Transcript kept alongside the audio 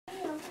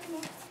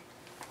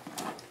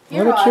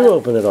Why don't you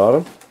open it,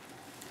 Autumn?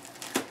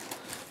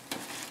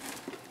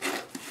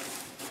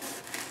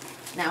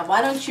 Now,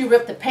 why don't you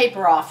rip the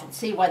paper off and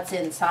see what's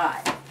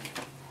inside?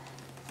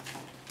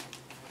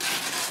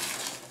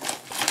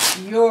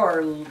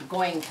 You're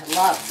going to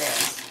love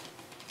this.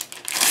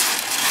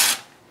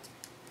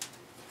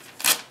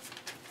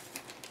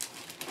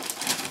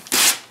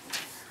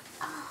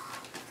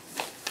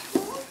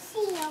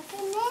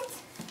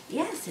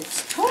 Yes,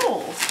 it's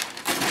tools.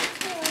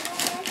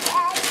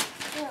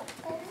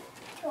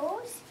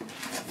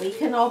 We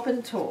can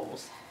open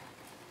tools.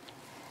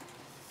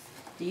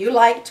 Do you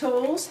like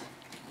tools?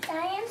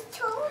 Diane's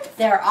tools?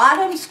 They're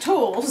Autumn's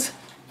tools.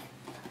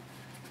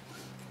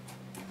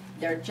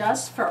 They're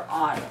just for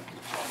Autumn.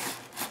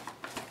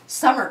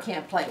 Summer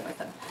can't play with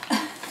them.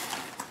 I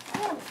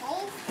don't play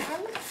them.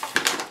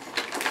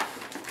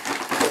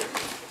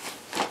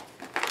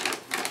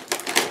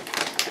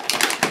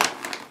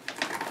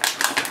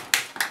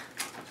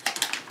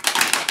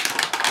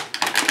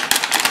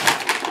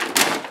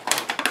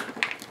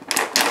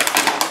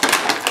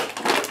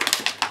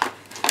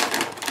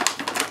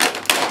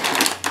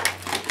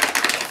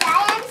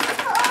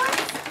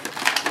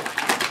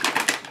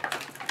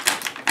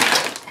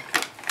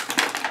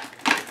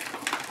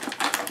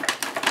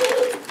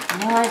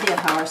 No idea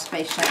how our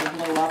space shuttle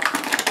blew up.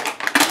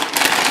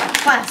 The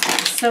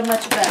plastic is so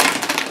much better.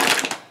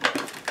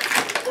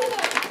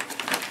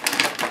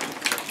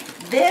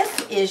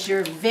 This is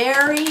your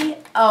very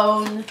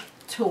own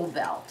tool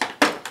belt.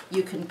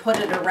 You can put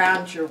it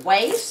around your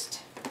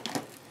waist.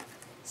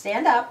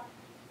 Stand up.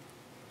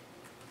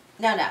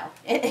 No, no.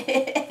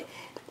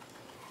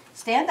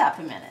 Stand up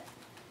a minute.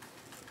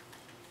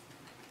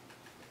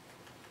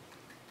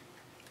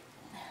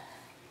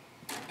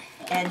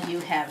 And you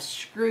have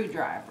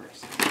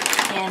screwdrivers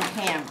and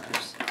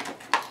hammers.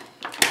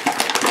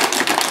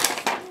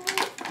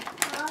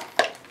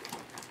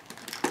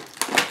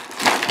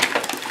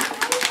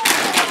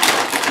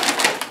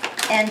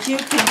 And you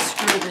can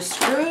screw the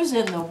screws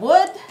in the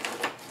wood.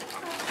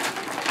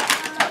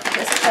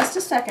 Just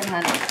a second,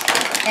 honey.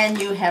 And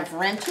you have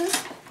wrenches.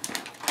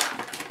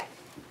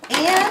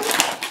 And,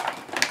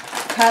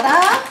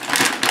 ta-da!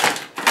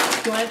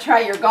 You want to try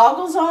your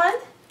goggles on?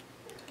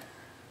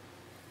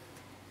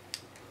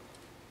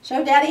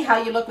 Show Daddy how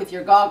you look with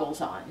your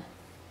goggles on.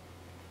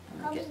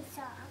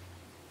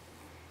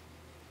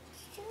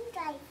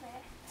 Screwdriver.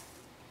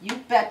 You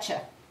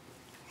betcha.